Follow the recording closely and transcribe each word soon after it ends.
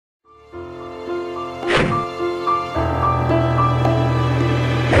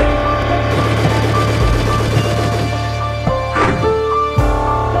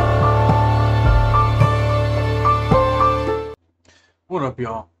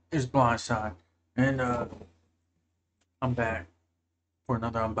y'all? It's BlindSide, and I'm back for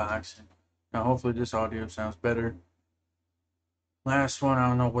another unboxing. Now, hopefully, this audio sounds better. Last one, I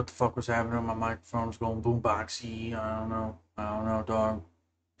don't know what the fuck was happening. My microphone was going boomboxy. I don't know, dog.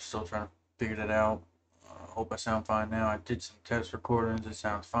 Still trying to figure that out. Hope I sound fine now. I did some test recordings. It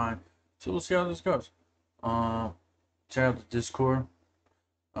sounds fine. So we'll see how this goes. Check out the Discord.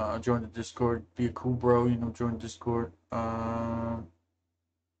 Join the Discord. Be a cool bro. Join the Discord.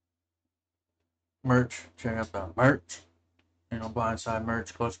 Merch. Check out the merch. BlindSide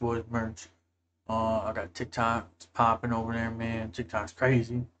merch. Clutch Boys merch. I got TikTok. It's popping over there, man. TikTok's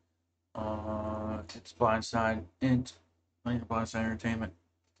crazy. It's BlindSide Int. BlindSide Entertainment.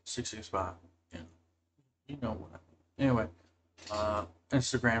 665. You know what I mean. Anyway,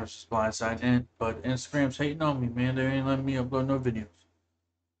 Instagram is just BlindSide Int, but Instagram's hating on me, man. They ain't letting me upload no videos.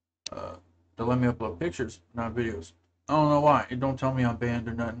 They let me upload pictures, not videos. I don't know why. It don't tell me I'm banned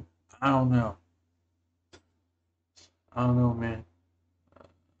or nothing. I don't know. I don't know, man.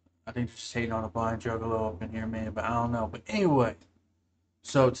 I think they're just hating on a blind juggalo up in here, man. But I don't know. But anyway,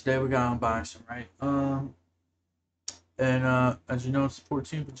 so today we got unboxing, right? And as you know, it's the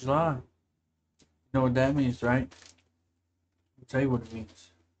 14th of July. You know what that means, right? I'll tell you what it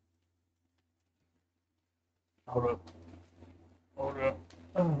means. Hold up. Hold up.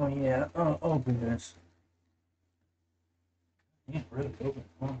 Oh yeah. Open this. Yeah, really open.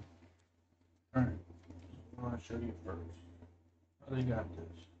 All right. I want to show you first. How they got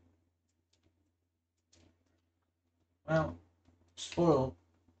this? Well, spoiled.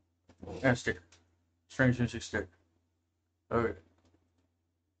 Got a sticker. Strange Music sticker. Okay.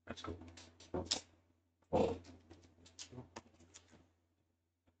 That's cool.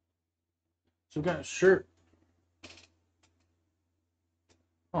 So we got a shirt.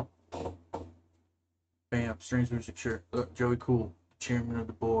 Oh. Bam, Strange Music shirt. Look, Joey Cool, chairman of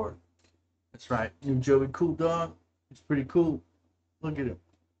the board. That's right. New Joey Cool, dog. It's pretty cool. Look at him.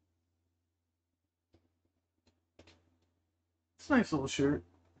 It's a nice little shirt.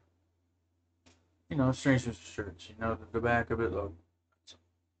 Strange Music shirts. The back of it, look.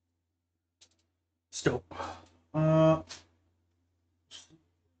 It's dope. Got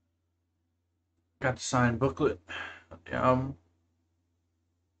the signed booklet of the album.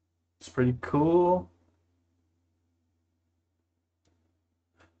 It's pretty cool.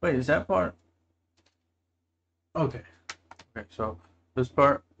 Wait, is that part? Okay. Okay, so this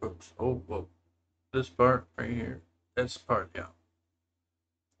part, oops, oh, whoa. This part right here, that's part, yeah.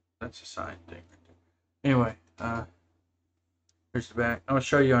 That's a signed thing right there. Anyway, here's the back. I'm gonna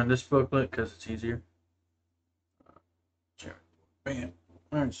show you on this booklet because it's easier. Bam.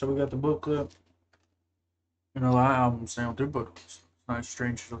 Alright, so we got the booklet. A lot of albums they don't do booklets. It's not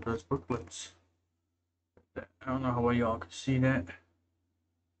strange that does booklets. I don't know how well y'all can see that.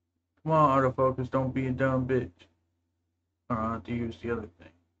 Come on, autofocus, don't be a dumb bitch. I'll have to use the other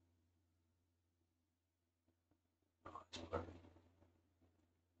thing. Oh, it's blurry.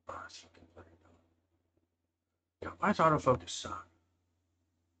 Oh, it's fucking blurry. Yeah, why does autofocus suck?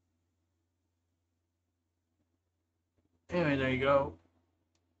 Anyway, there you go.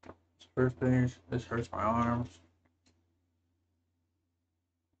 This first page. This hurts my arms.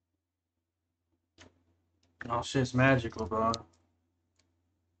 Oh, shit's magical, bro.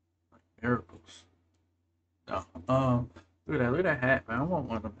 Like miracles. No. Look at that hat, man. I want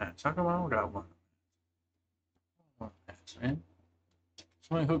one of them hats. How come I don't got one? I want hats, man.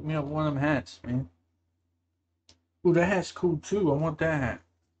 Somebody hook me up with one of them hats, man. Ooh, that hat's cool too. I want that hat.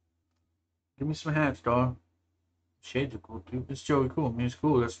 Give me some hats, dog. Shades are cool too. It's Joey Cool. I mean, it's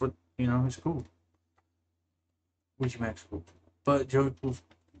cool. That's what, it's cool. Which Max cool. But Joey Cool's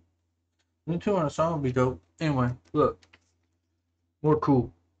cool. Me too on a song would be dope. Anyway, look. More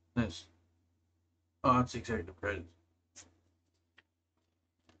cool. This. Oh, that's executive credits.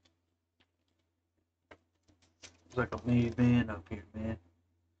 It's like a made man up here, man.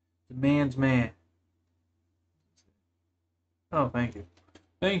 The man's man. Oh, thank you.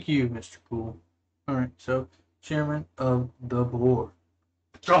 Thank you, Mr. Cool. Alright, so chairman of the board.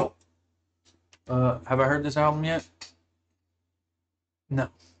 Go! Have I heard this album yet? No.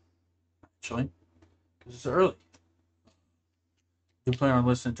 Actually. Because it's early. You plan on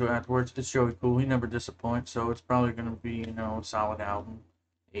listening to it afterwards. It's Joey Cool. He never disappoints, so it's probably going to be, a solid album.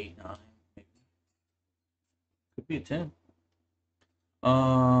 8, 9, maybe. Could be a 10.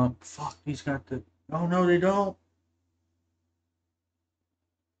 Fuck, he's got the... Oh, no, they don't.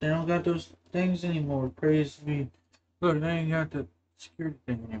 They don't got those things anymore. Praise be. Look, they ain't got the security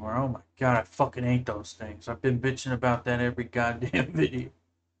thing anymore. Oh my god, I fucking hate those things. I've been bitching about that every goddamn video.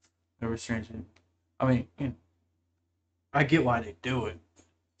 Never strange. I mean, I get why they do it.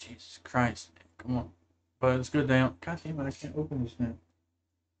 Jesus Christ, man. Come on. But it's good they don't. God damn it, I can't open this now. I'm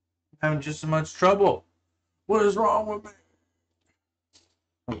having just as much trouble. What is wrong with me?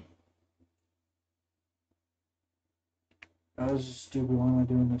 That was stupid. Why am I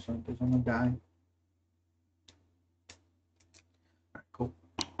doing this like this? I'm gonna die. Alright, cool.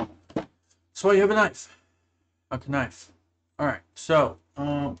 So you have a knife. Okay, knife. Alright, so,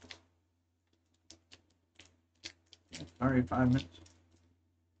 already 5 minutes.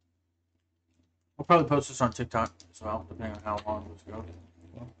 I'll probably post this on TikTok as well, depending on how long this goes.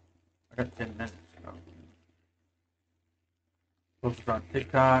 Well, I got 10 minutes to go. Post it on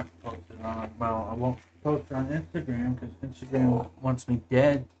TikTok, post it on, well, I won't post it on Instagram because Instagram wants me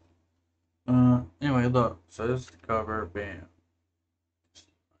dead. Anyway, look, so this is the cover, bam.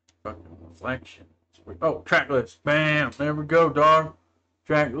 Fucking reflection. Oh, track list, bam, there we go, dog.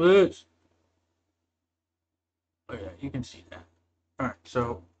 Track list. Oh yeah, you can see that. Alright,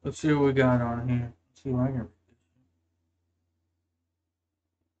 so let's see what we got on here. Let's see what I can read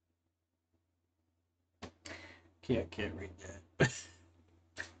this. Okay, I can't read that.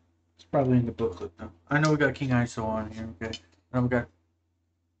 It's probably in the booklet though. I know we got King ISO on here, okay. And we got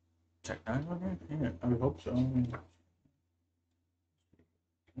Check 9 on here? Yeah, I would hope so. I mean,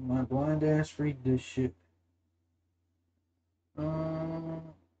 can my blind ass read this shit?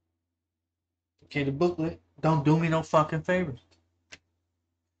 Okay, the booklet. Don't do me no fucking favors.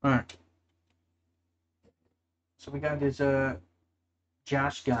 Alright. So we got this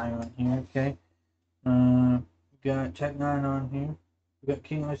Josh guy on here, okay? We got Tech 9 on here. We got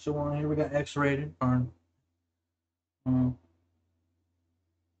King ISO on here. We got X-rated on.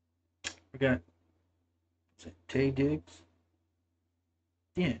 We got Tay Diggs.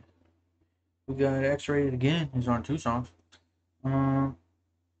 Yeah. We got X-rated again. He's on 2 songs.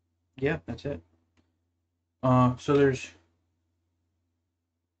 Yeah, that's it. So there's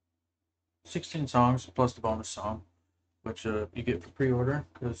 16 songs plus the bonus song, which you get for pre-order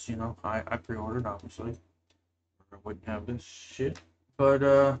because you know I pre-ordered obviously. I wouldn't have this shit, but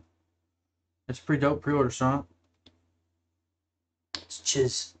it's a pretty dope pre-order song. It's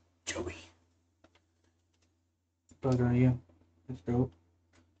Chiz Joey, but yeah, it's dope.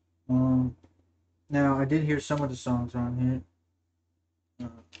 Now I did hear some of the songs on here.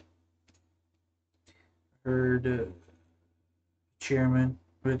 Heard Chairman,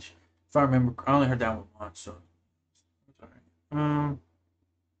 which if I remember, I only heard that one once, so sorry.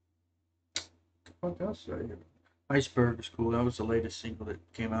 What else did I hear? Iceberg is cool. That was the latest single that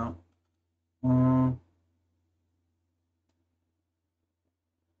came out.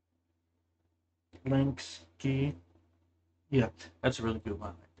 Link's Key. Yeah, that's a really good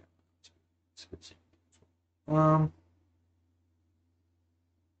one. It's a good single.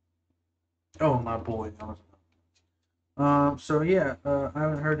 Oh my boy, that was so yeah, I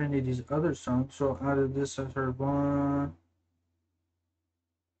haven't heard any of these other songs. So out of this, I've heard 1,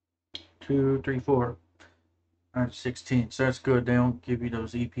 2, 3, 4. Out of 16, so that's good. They don't give you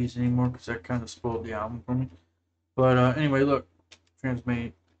those EPs anymore because that kind of spoiled the album for me. But anyway, look,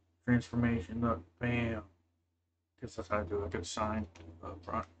 transformation. Look, bam. Guess that's how I do it. I get signed up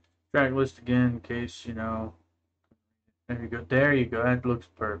front. Track list again, in case you know. There you go. There you go. That looks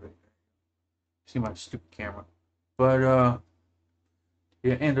perfect. See my stupid camera. But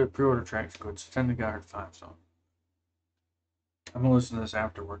yeah, and the pre-order track's good. So 10 to guard 5 songs. I'm gonna listen to this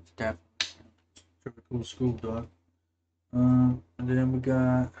afterwards. Definitely. Pretty cool school dog. And then we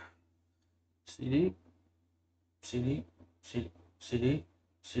got CD, CD, CD, CD,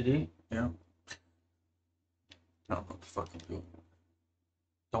 CD. Yeah. I don't know what to fucking do.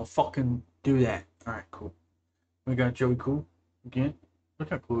 Don't fucking do that. All right, cool. We got Joey Cool again.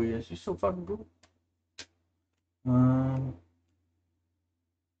 Look how cool he is. He's so fucking cool.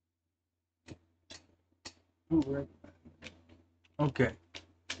 Okay.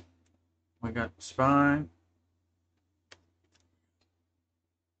 We got Spine.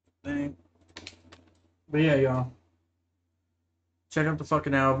 Thing. But yeah, y'all. Check out the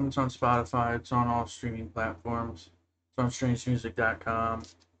fucking album. It's on Spotify. It's on all streaming platforms. It's on strangemusic.com.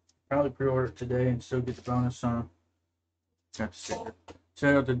 Probably pre-order it today and still get the bonus song. Check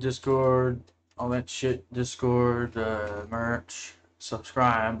out the Discord, all that shit. Discord, merch.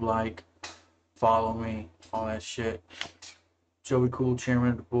 Subscribe, like, follow me, all that shit. Joey Cool, chairman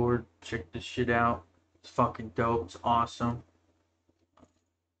of the board. Check this shit out. It's fucking dope. It's awesome.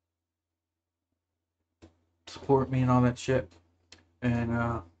 Support me and all that shit. And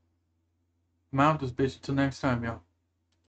I'm out this bitch until next time, y'all.